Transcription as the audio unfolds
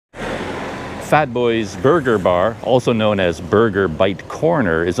Fatboy's Burger Bar, also known as Burger Bite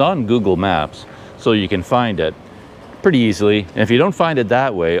Corner, is on Google Maps, so you can find it pretty easily. And if you don't find it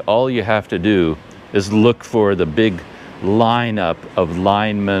that way, all you have to do is look for the big lineup of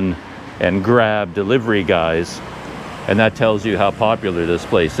linemen and Grab delivery guys, and that tells you how popular this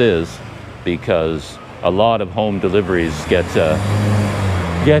place is, because a lot of home deliveries get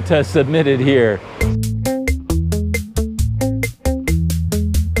submitted here.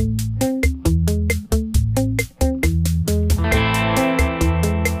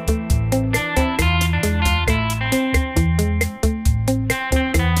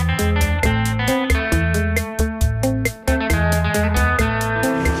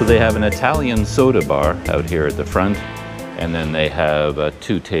 So they have an Italian soda bar out here at the front, and then they have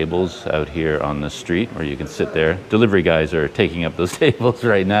 2 tables out here on the street where you can sit there. Delivery guys are taking up those tables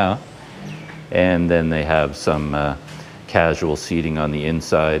right now. And then they have some casual seating on the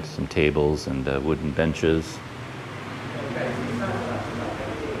inside, some tables and wooden benches.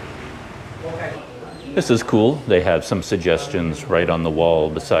 This is cool. They have some suggestions right on the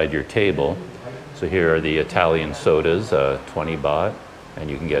wall beside your table. So here are the Italian sodas, 20 baht. And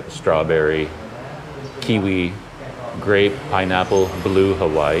you can get strawberry, kiwi, grape, pineapple, blue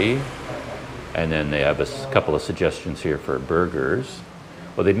Hawaii. And then they have a couple of suggestions here for burgers.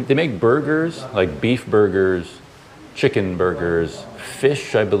 Well, they make burgers, like beef burgers, chicken burgers,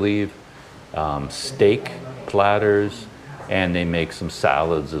 fish, I believe, steak platters, and they make some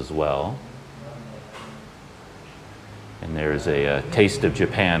salads as well. And there's a Taste of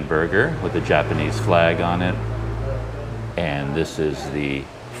Japan burger with a Japanese flag on it. And this is the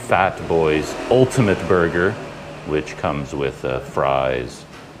Fatboy's Ultimate Burger, which comes with fries,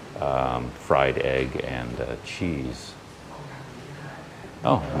 fried egg, and cheese.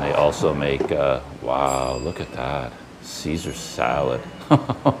 Oh, and they also make, wow, look at that, Caesar salad.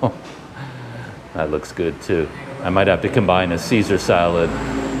 That looks good too. I might have to combine a Caesar salad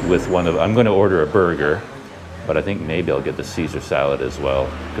with one of, I'm going to order a burger, but I think maybe I'll get the Caesar salad as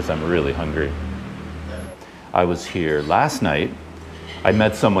well, because I'm really hungry. I was here last night. I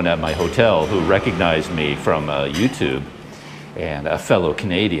met someone at my hotel who recognized me from YouTube, and a fellow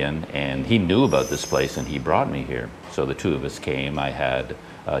Canadian, and he knew about this place and he brought me here. So the 2 of us came. I had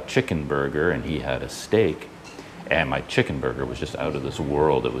a chicken burger and he had a steak, and my chicken burger was just out of this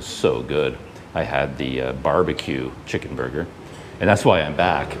world. It was so good. I had the barbecue chicken burger, and that's why I'm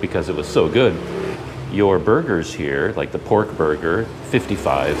back, because it was so good. Your burgers here, like the pork burger,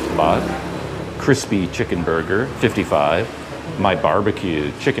 55 baht. Crispy chicken burger, 55. My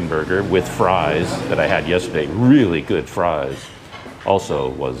barbecue chicken burger with fries that I had yesterday, really good fries, also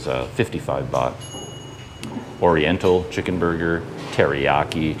was 55 baht. Oriental chicken burger,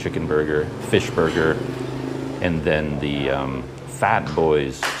 teriyaki chicken burger, fish burger, and then the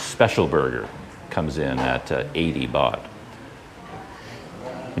Fatboy's special burger comes in at 80 baht.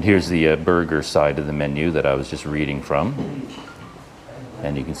 And here's the burger side of the menu that I was just reading from.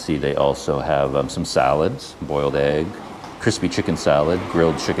 And you can see they also have some salads, boiled egg, crispy chicken salad,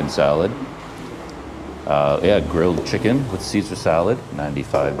 grilled chicken salad. Yeah, grilled chicken with Caesar salad,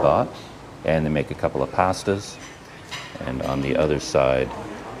 95 baht. And they make a couple of pastas. And on the other side,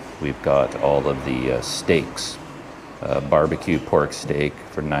 we've got all of the steaks. Barbecue pork steak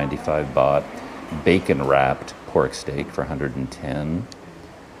for 95 baht. Bacon wrapped pork steak for 110.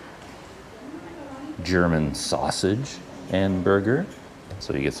 German sausage and burger.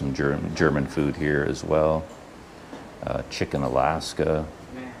 So you get some German food here as well. Chicken Alaska,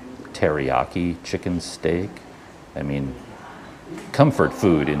 teriyaki chicken steak. I mean, comfort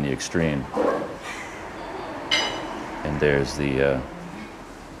food in the extreme. And there's the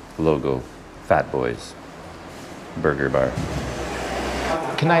logo, Fatboy's Burger Bar.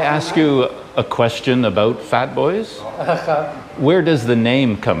 Can I ask you a question about Fatboy's? Where does the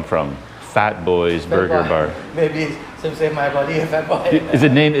name come from? Fatboy's Burger Bar. Maybe same my body, Fatboy. Is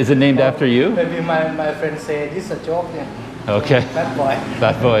it named after you? Maybe my friend say this is a joke. Yeah. Okay. Fatboy.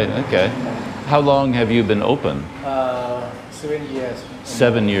 Fatboy. Okay. How long have you been open? 7 years.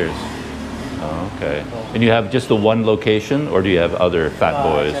 7 years. Oh, okay. And you have just the one location, or do you have other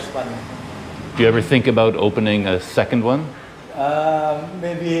Fatboys? Just one. Do you ever think about opening a second one?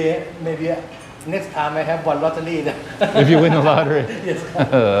 Maybe next time I have one lottery. If you win the lottery? Yes.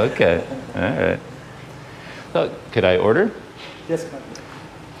 Okay. All right. So, could I order? Yes.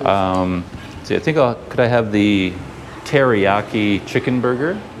 See, I think could I have the teriyaki chicken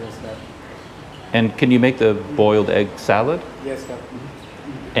burger? Yes, sir. And can you make the boiled egg salad? Yes, sir.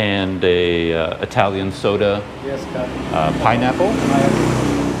 And a Italian soda? Yes, sir. Pineapple? All right.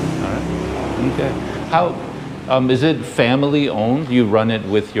 Okay. Is it family owned? You run it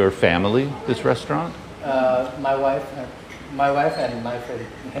with your family, this restaurant? My wife and my friend.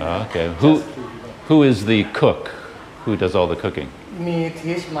 Okay. Just Who is the cook? Who does all the cooking? me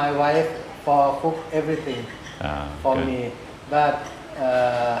teach my wife for cook everything for okay. me, but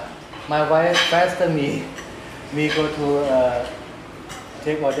my wife faster me. We go to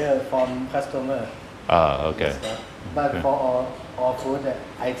take order from customer. Okay. But Okay. for all food,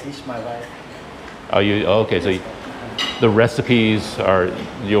 I teach my wife. Okay, so the recipes are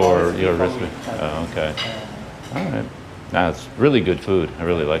your recipe. Okay. All right. Nah, it's really good food. I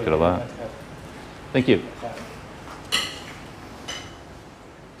really like it a lot. Thank you.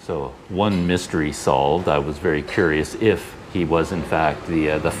 So one mystery solved. I was very curious if he was in fact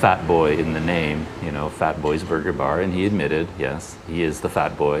the fat boy in the name, you know, Fat Boy's Burger Bar, and he admitted, yes, he is the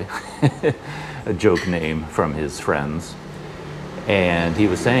Fat Boy, a joke name from his friends. And he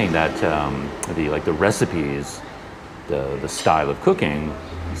was saying that the recipes, the style of cooking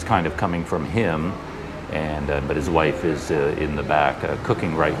is kind of coming from him, and but his wife is in the back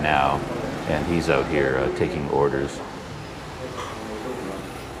cooking right now, and he's out here taking orders.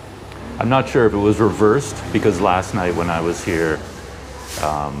 I'm not sure if it was reversed, because last night when I was here,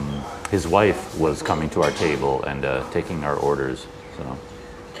 his wife was coming to our table and taking our orders. So.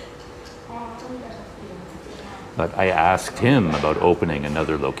 But I asked him about opening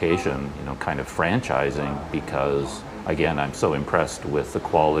another location, you know, kind of franchising, because, again, I'm so impressed with the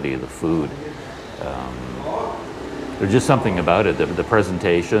quality of the food. There's just something about it, the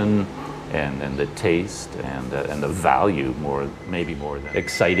presentation and the taste and the value, maybe more than.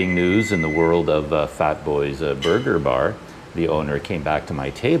 Exciting news in the world of Fat Boy's Burger Bar. The owner came back to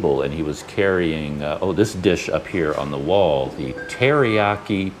my table and he was carrying, this dish up here on the wall, the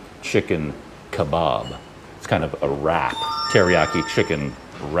teriyaki chicken kebab. It's kind of a wrap, teriyaki chicken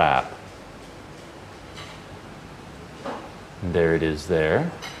wrap. And there it is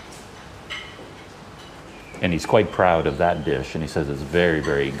there. And he's quite proud of that dish, and he says it's very,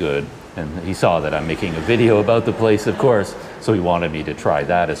 very good. And he saw that I'm making a video about the place, of course, so he wanted me to try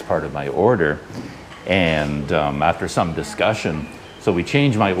that as part of my order. And after some discussion, so we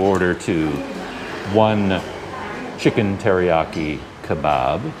changed my order to one chicken teriyaki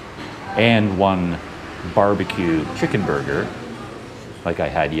kebab and one barbecue chicken burger, like I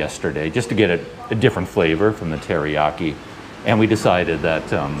had yesterday, just to get a different flavor from the teriyaki. And we decided that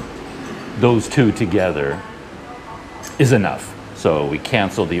those two together is enough. So we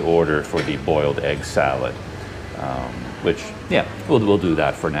canceled the order for the boiled egg salad, which, yeah, we'll do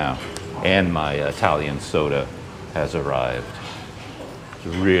that for now. And my Italian soda has arrived.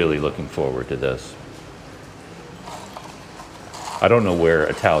 Really looking forward to this. I don't know where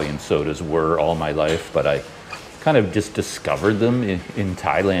Italian sodas were all my life, but I kind of just discovered them in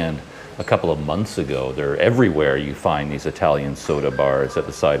Thailand a couple of months ago. They're everywhere. You find these Italian soda bars at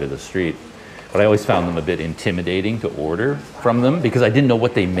the side of the street. But I always found them a bit intimidating to order from them because I didn't know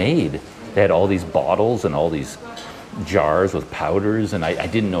what they made. They had all these bottles and all these jars with powders, and I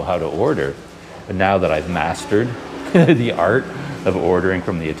didn't know how to order. But now that I've mastered the art of ordering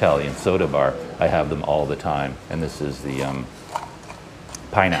from the Italian soda bar, I have them all the time. And this is the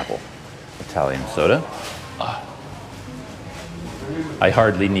pineapple Italian soda. I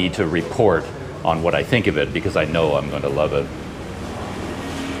hardly need to report on what I think of it because I know I'm going to love it.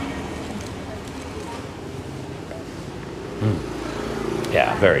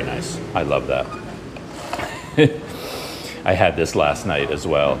 Yeah, very nice. I love that. I had this last night as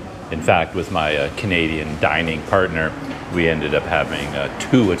well. In fact, with my Canadian dining partner, we ended up having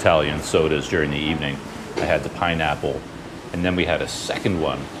 2 Italian sodas during the evening. I had the pineapple, and then we had a second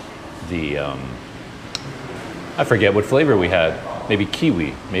one. I forget what flavor we had. Maybe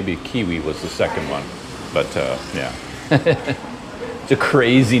kiwi. Maybe kiwi was the second one. But yeah, it's a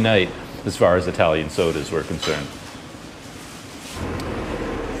crazy night as far as Italian sodas were concerned.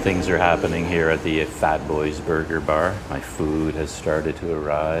 Things are happening here at the Fat Boy's Burger Bar. My food has started to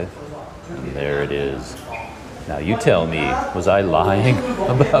arrive. And there it is. Now you tell me, was I lying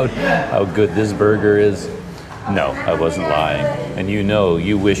about how good this burger is? No, I wasn't lying. And you know,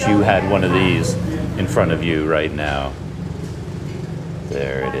 you wish you had one of these in front of you right now.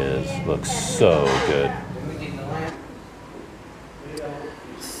 There it is. Looks so good.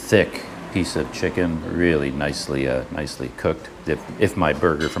 Thick piece of chicken, really nicely cooked. If my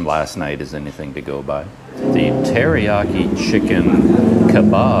burger from last night is anything to go by. The teriyaki chicken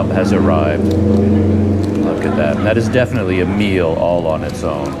kebab has arrived. Look at that. And that is definitely a meal all on its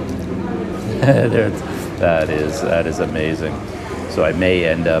own. That is amazing. So I may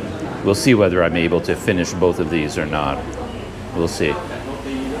end up, we'll see whether I'm able to finish both of these or not. We'll see.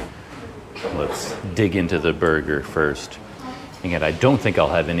 Let's dig into the burger first. Again, I don't think I'll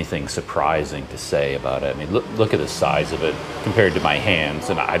have anything surprising to say about it. I mean, look at the size of it compared to my hands,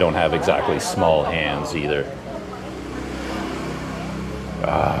 and I don't have exactly small hands either.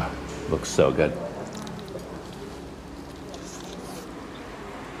 Ah, looks so good.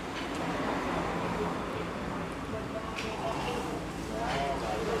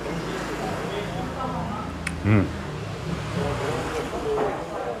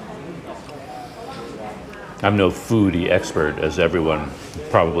 I'm no foodie expert, as everyone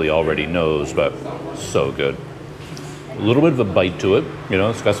probably already knows, but so good. A little bit of a bite to it, you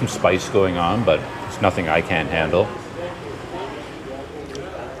know, it's got some spice going on, but it's nothing I can't handle.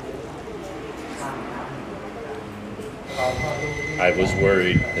 I was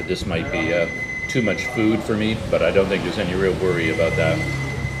worried that this might be too much food for me, but I don't think there's any real worry about that.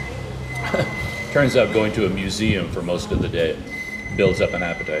 Turns out going to a museum for most of the day builds up an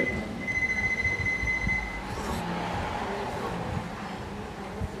appetite.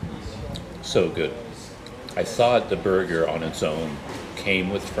 So good. I thought the burger on its own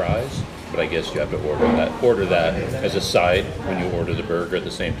came with fries, but I guess you have to order that as a side when you order the burger at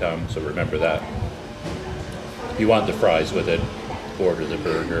the same time, so remember that. If you want the fries with it, order the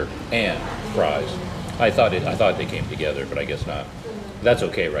burger and fries. I thought they came together, but I guess not. That's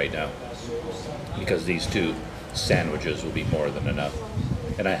okay right now, because these two sandwiches will be more than enough.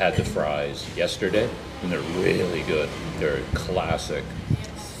 And I had the fries yesterday, and they're really good. They're classic,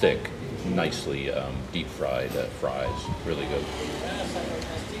 thick, nicely deep fried fries. Really good.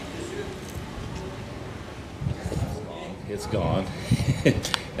 It's gone.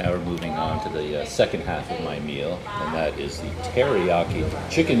 Now we're moving on to the second half of my meal, and that is the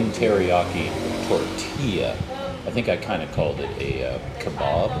chicken teriyaki tortilla. I think I kind of called it a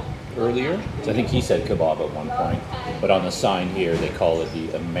kebab earlier. So I think he said kebab at one point, but on the sign here they call it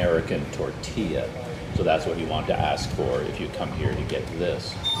the American tortilla. So that's what you want to ask for if you come here to get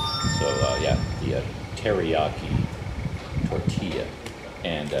this. So yeah, the teriyaki tortilla.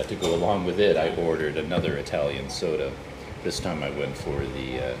 And to go along with it, I ordered another Italian soda. This time I went for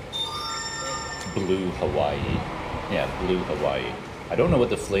the Blue Hawaii. Yeah, Blue Hawaii. I don't know what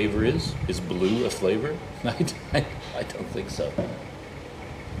the flavor is. Is blue a flavor? I don't think so.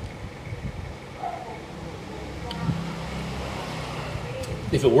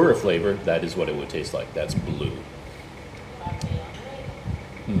 If it were a flavor, that is what it would taste like. That's blue.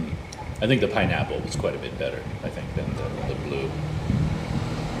 I think the pineapple was quite a bit better, I think, than the blue.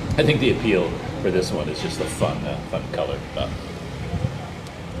 I think the appeal for this one is just the fun color.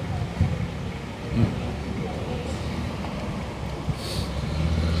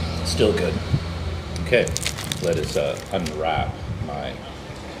 Still good. Okay, let us unwrap my.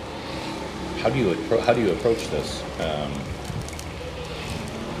 How do you approach this?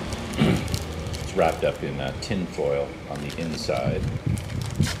 It's wrapped up in tin foil on the inside.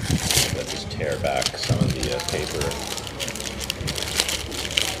 Let's just tear back some of the paper.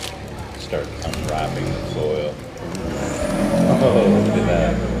 Start unwrapping the foil. Oh, look at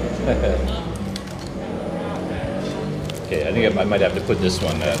that. Okay, I think I might have to put this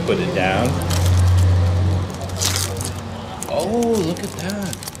one, put it down. Oh, look at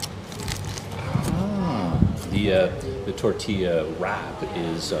that. Ah, the tortilla wrap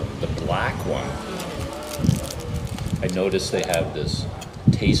is the black one. I noticed they have this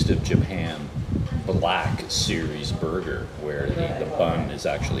Taste of Japan Black Series burger where the bun is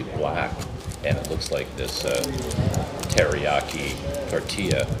actually black, and it looks like this teriyaki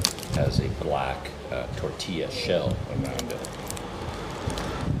tortilla has a black tortilla shell around it.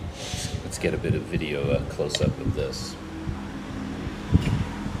 Let's get a bit of video close-up of this.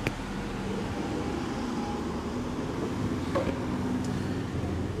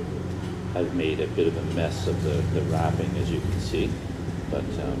 I've made a bit of a mess of the wrapping, as you can see, but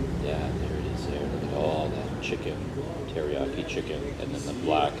yeah, there it is there. Look at all that chicken, teriyaki chicken, and then the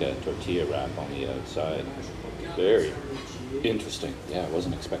black tortilla wrap on the outside. Very interesting. Yeah, I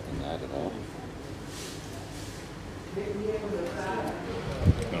wasn't expecting that at all.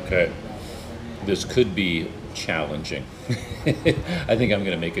 Okay, this could be challenging. I think I'm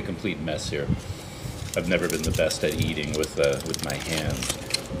going to make a complete mess here. I've never been the best at eating with my hands,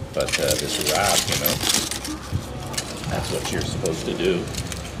 but this wrap, you know, that's what you're supposed to do.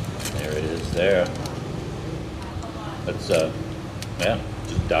 There it is there. Let's, yeah,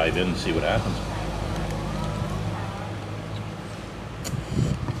 just dive in and see what happens.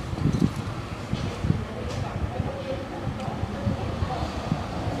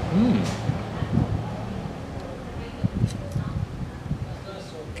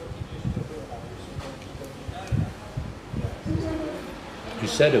 You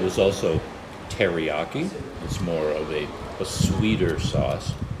said it was also teriyaki. It's more of a sweeter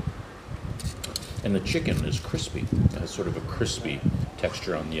sauce. And the chicken is crispy. It has sort of a crispy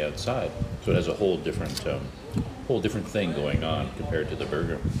texture on the outside. So it has a whole different thing going on compared to the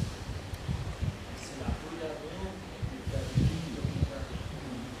burger.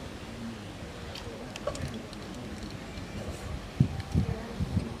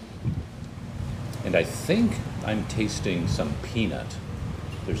 And I think I'm tasting some peanut.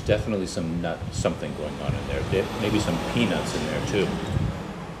 There's definitely something going on in there. Maybe some peanuts in there too.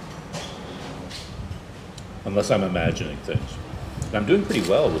 Unless I'm imagining things. And I'm doing pretty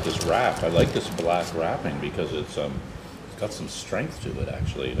well with this wrap. I like this black wrapping because it's got some strength to it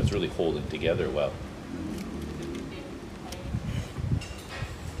actually. And it's really holding together well.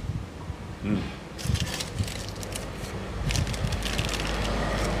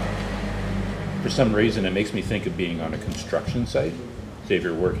 For some reason, it makes me think of being on a construction site. Say if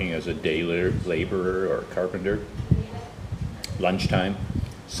you're working as a day laborer or carpenter, lunchtime,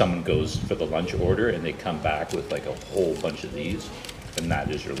 someone goes for the lunch order and they come back with like a whole bunch of these, and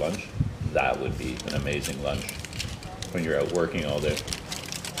that is your lunch. That would be an amazing lunch when you're out working all day.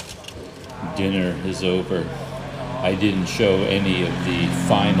 Dinner is over. I didn't show any of the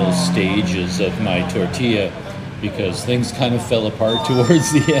final stages of my tortilla because things kind of fell apart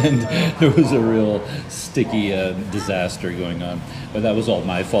towards the end. There was a real sticky disaster going on. But that was all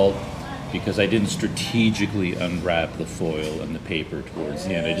my fault because I didn't strategically unwrap the foil and the paper towards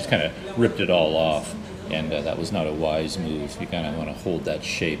the end. I just kind of ripped it all off. And that was not a wise move. You kind of want to hold that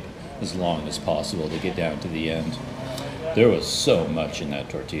shape as long as possible to get down to the end. There was so much in that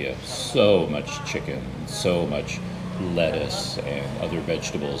tortilla. So much chicken, so much lettuce and other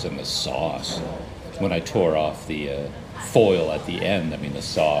vegetables, and the sauce. When I tore off the foil at the end, I mean, the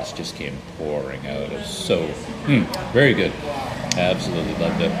sauce just came pouring out. It was so very good. I absolutely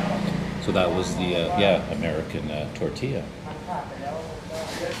loved it. So that was the American tortilla.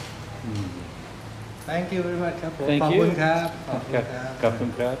 Thank you very much ครับผม Thank ขอบ you. คุณครับขอบคุณ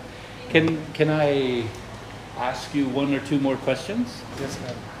ครับ Kamphaeng. Can I ask you one or two more questions? Yes ค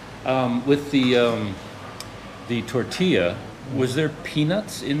รับ With the tortilla, was there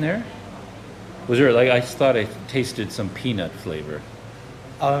peanuts in there? Was there, like, I thought I tasted some peanut flavor.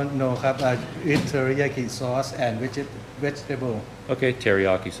 No ครับ it's teriyaki sauce and vegetable. Okay,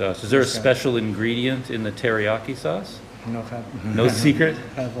 teriyaki sauce. Is there a Yes, sir. special ingredient in the teriyaki sauce? No ครับ No secret?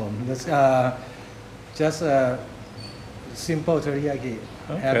 ครับผม That's just a simple teriyaki.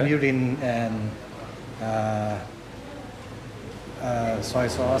 Have Okay. mirin and soy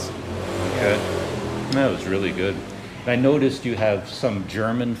sauce. Okay. That was really good. I noticed you have some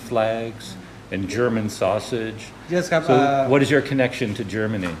German flags and German sausage. Yes ครับ So what is your connection to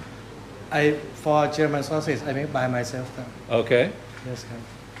Germany? For German sausage I make by myself ครับ Okay. Yes ครับ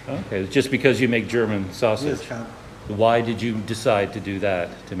Okay. It's just because you make German sausage. Yes ครับ Why did you decide to do that,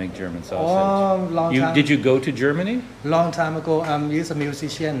 to make German sausage? long time. Did you go to Germany? Long time ago, I'm a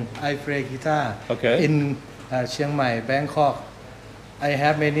musician. I play guitar. Okay. In Chiang Mai, Bangkok. I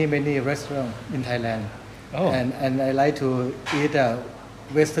have many restaurants in Thailand. Oh. And I like to eat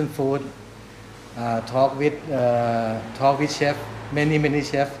Western food. Talk with chef, many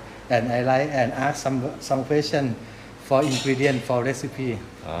chef, and I like and ask some question for ingredient for recipe.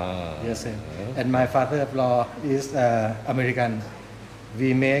 Yes, sir. And my father-in-law is American. We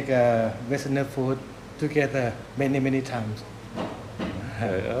make Western food together many times.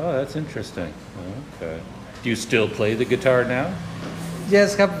 Okay. Oh, that's interesting. Okay. Do you still play the guitar now?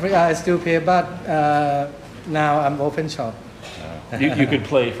 Yes, I still play, but now I'm open shop. You could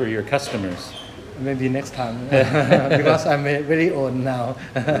play for your customers. Maybe next time, because I'm very old now.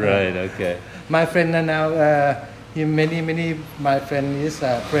 Right. Okay. My friend now, many my friend is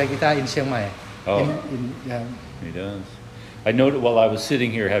play guitar in Chiang Mai. Oh. Yeah. He does. I noted while I was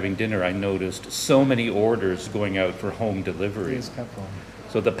sitting here having dinner, I noticed so many orders going out for home delivery. Yes, ครับผม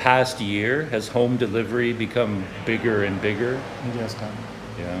So the past year, has home delivery become bigger and bigger? Yes, ครับ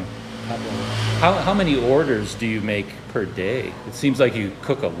Yeah. ครับผม How many orders do you make per day? It seems like you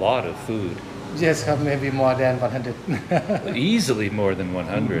cook a lot of food. Yes, ครับ maybe more than 100. Easily more than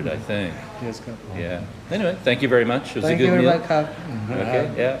 100, I think. Yes, ครับผม Yeah. Anyway, thank you very much. It was Thank a good you very meal. much ครับ Okay.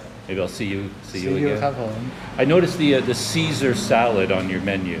 Yeah. Maybe I'll see you See you again. ครับผม I noticed the Caesar salad on your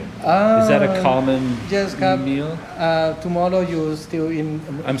menu. Is that a common Yes, ครับ meal? Tomorrow you still in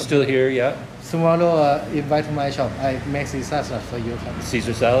I'm still here. Yeah. Tomorrow invite to my shop. I make Caesar salad for you ครับ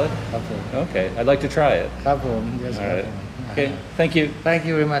Caesar salad. ครับผม Okay. I'd like to try it. ครับผม Yes, All ครับ right. ผม Okay. Thank you. Thank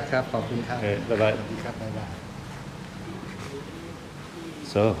you very much ครับขอบคุณครับ Okay. Bye bye. สวัสดีครับบ๊ายบาย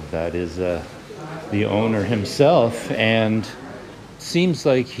So that is the owner himself, and seems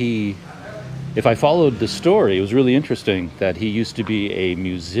like he if I followed the story, it was really interesting that he used to be a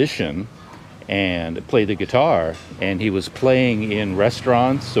musician and play the guitar, and he was playing in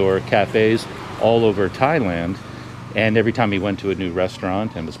restaurants or cafes all over Thailand, and every time he went to a new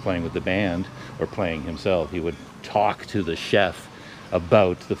restaurant and was playing with the band or playing himself, he would talk to the chef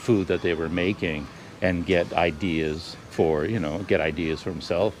about the food that they were making and get ideas for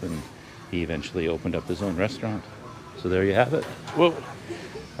himself, and he eventually opened up his own restaurant. So there you have it. Whoa.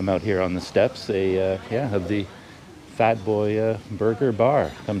 I'm out here on the steps of the Fatboy Burger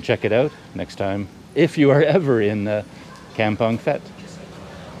Bar. Come check it out next time if you are ever in Kamphaeng Phet.